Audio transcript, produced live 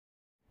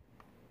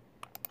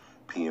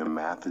PM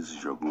Mathis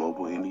is your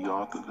global indie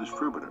author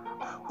distributor,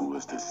 who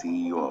is the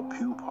CEO of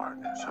Pew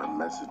Partners. Her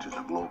message is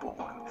a global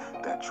one,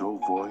 that your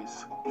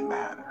voice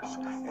matters.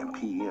 And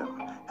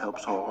PM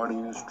helps her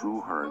audience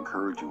through her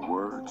encouraging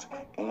words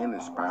and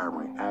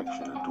inspiring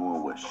action of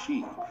doing what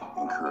she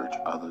encouraged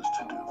others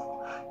to do,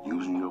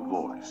 using your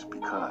voice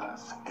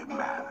because it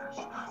matters.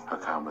 Her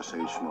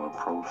conversational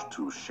approach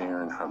to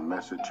sharing her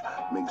message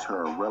makes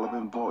her a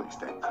relevant voice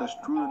that cuts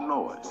through the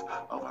noise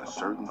of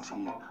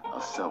uncertainty,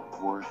 of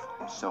self-worth,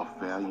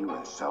 self-value,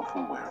 and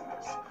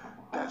self-awareness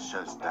that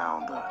shuts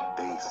down the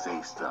they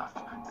say stuff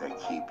that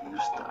keep you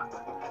stuck.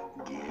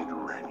 Get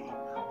ready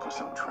for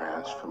some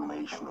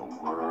transformational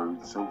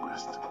words of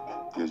wisdom.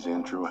 This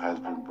intro has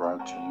been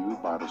brought to you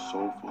by the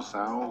soulful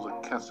sounds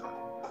of Kessa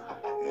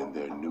and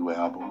their new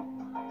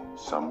album,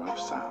 Summer of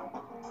Sound,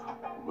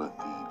 with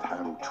the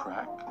title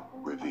track,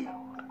 Revealed.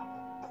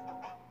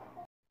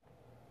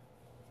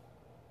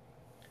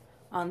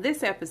 On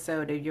this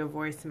episode of Your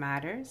Voice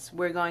Matters,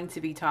 we're going to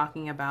be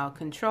talking about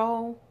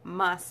control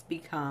must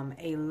become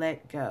a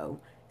let go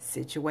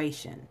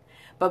situation.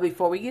 But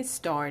before we get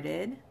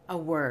started, a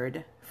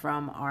word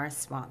from our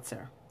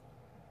sponsor.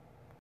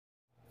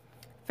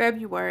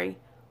 February,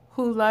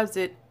 who loves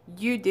it?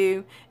 You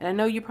do. And I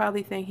know you're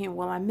probably thinking,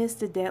 well, I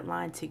missed the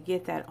deadline to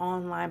get that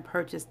online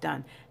purchase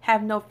done.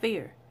 Have no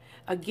fear.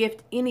 A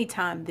gift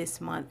anytime this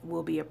month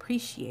will be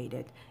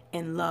appreciated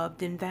and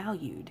loved and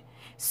valued.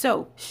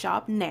 So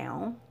shop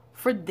now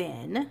for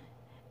then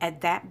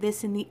at that,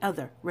 this, and the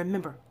other.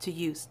 Remember to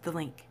use the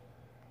link.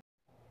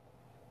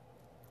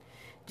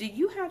 Do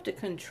you have to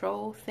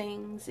control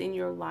things in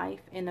your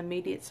life and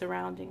immediate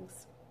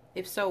surroundings?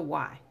 If so,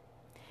 why?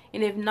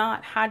 And if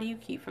not, how do you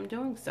keep from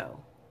doing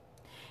so?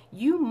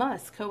 You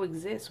must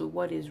coexist with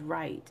what is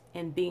right,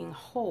 and being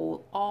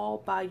whole all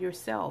by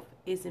yourself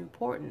is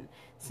important,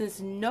 since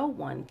no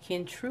one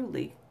can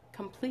truly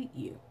complete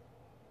you.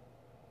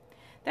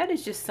 That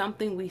is just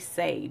something we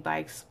say by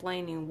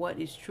explaining what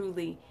it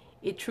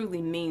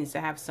truly means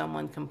to have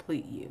someone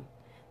complete you.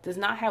 It does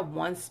not have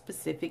one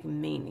specific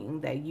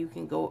meaning that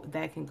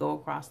can go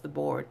across the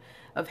board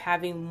of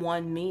having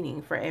one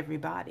meaning for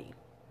everybody.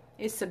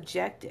 It's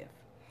subjective.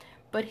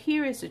 But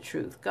here is the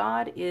truth.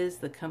 God is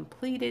the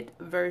completed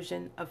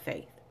version of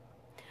faith.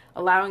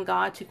 Allowing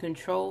God to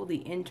control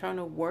the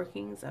internal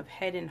workings of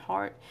head and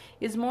heart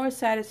is more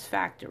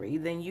satisfactory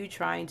than you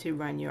trying to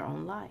run your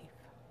own life.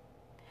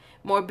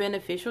 More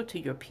beneficial to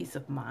your peace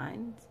of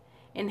mind,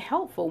 and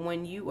helpful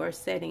when you are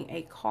setting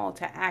a call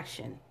to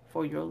action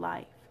for your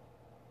life.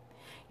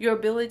 Your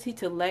ability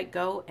to let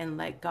go and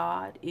let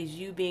God is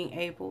you being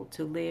able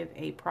to live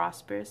a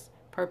prosperous,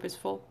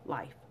 purposeful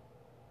life.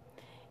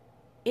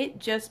 It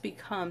just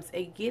becomes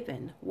a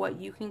given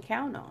what you can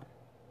count on.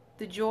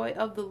 The joy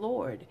of the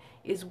Lord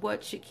is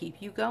what should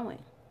keep you going.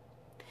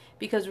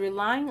 Because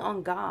relying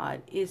on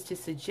God is to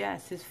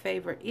suggest His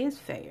favor is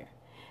fair,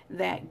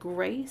 that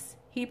grace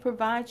He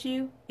provides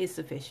you is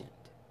sufficient,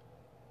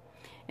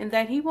 and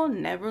that He will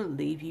never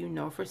leave you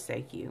nor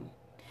forsake you.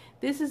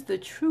 This is the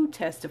true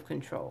test of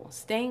control,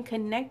 staying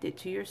connected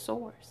to your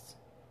source,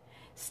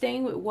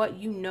 staying with what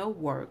you know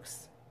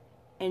works,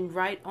 and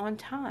right on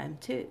time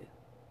too.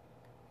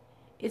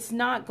 It's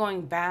not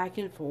going back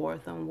and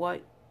forth on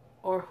what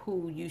or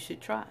who you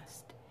should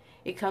trust.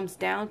 It comes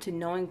down to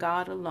knowing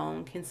God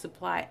alone can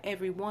supply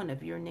every one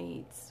of your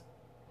needs.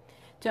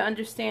 To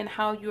understand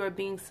how you are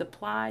being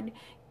supplied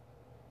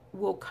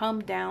will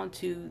come down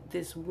to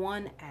this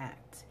one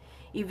act.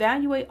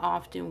 Evaluate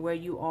often where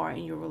you are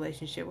in your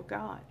relationship with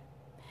God.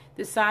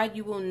 Decide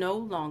you will no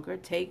longer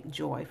take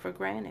joy for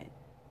granted.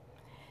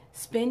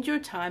 Spend your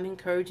time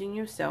encouraging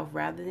yourself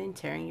rather than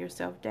tearing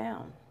yourself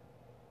down.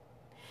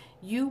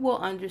 You will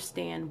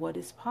understand what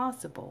is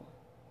possible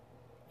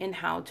and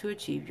how to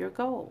achieve your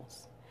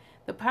goals.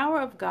 The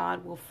power of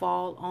God will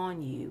fall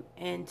on you,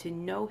 and to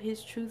know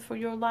His truth for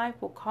your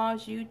life will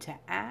cause you to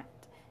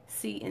act,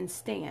 see, and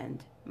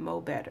stand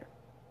more better.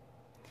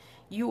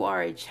 You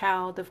are a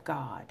child of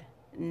God.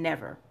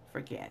 Never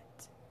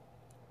forget.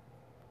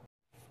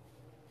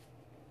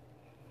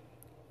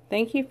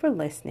 Thank you for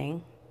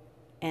listening.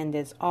 And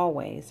as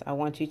always, I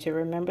want you to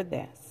remember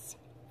this.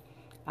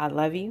 I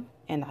love you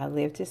and I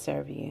live to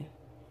serve you.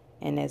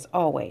 And as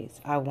always,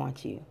 I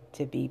want you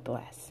to be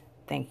blessed.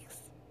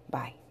 Thanks.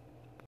 Bye.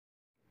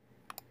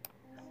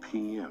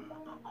 PM,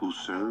 who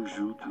serves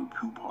you through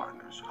Pew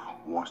Partners,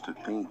 wants to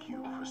thank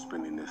you for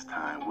spending this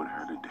time with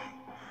her today.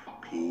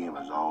 PM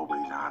is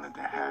always honored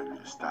to have you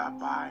to stop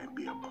by and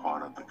be a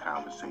part of the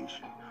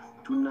conversation.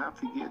 Do not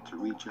forget to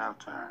reach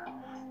out to her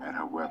at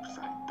her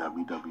website,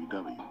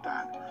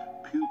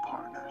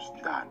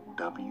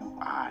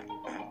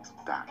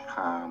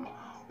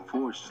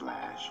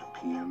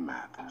 www.pewpartners.wix.com/PM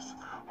Mathis.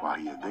 While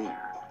you're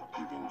there,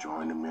 you can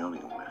join the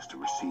mailing list to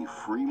receive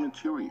free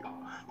material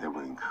that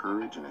will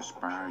encourage and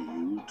inspire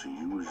you to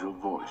use your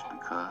voice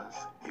because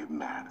it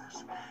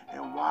matters.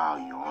 And while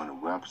you're on the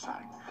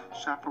website,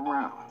 shop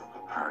around.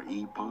 Her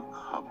ebook,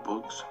 her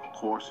books,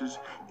 courses,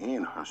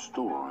 and her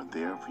store are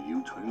there for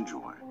you to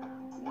enjoy.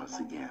 Once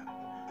again,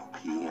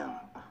 PM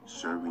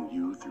serving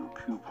you through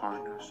Pew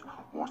Partners,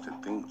 wants to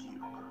thank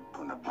you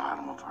from the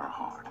bottom of her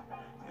heart.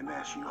 And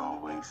as she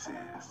always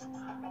says,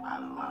 I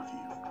love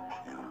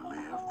you and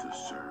live to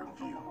serve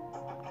you.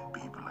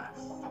 Be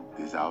blessed.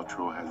 This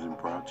outro has been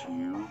brought to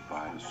you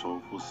by the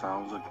Soulful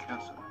Sounds of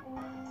Kessa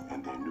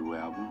and their new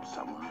album,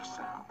 Summer of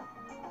Sound,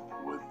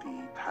 with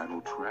the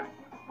title track,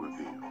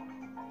 Reveal.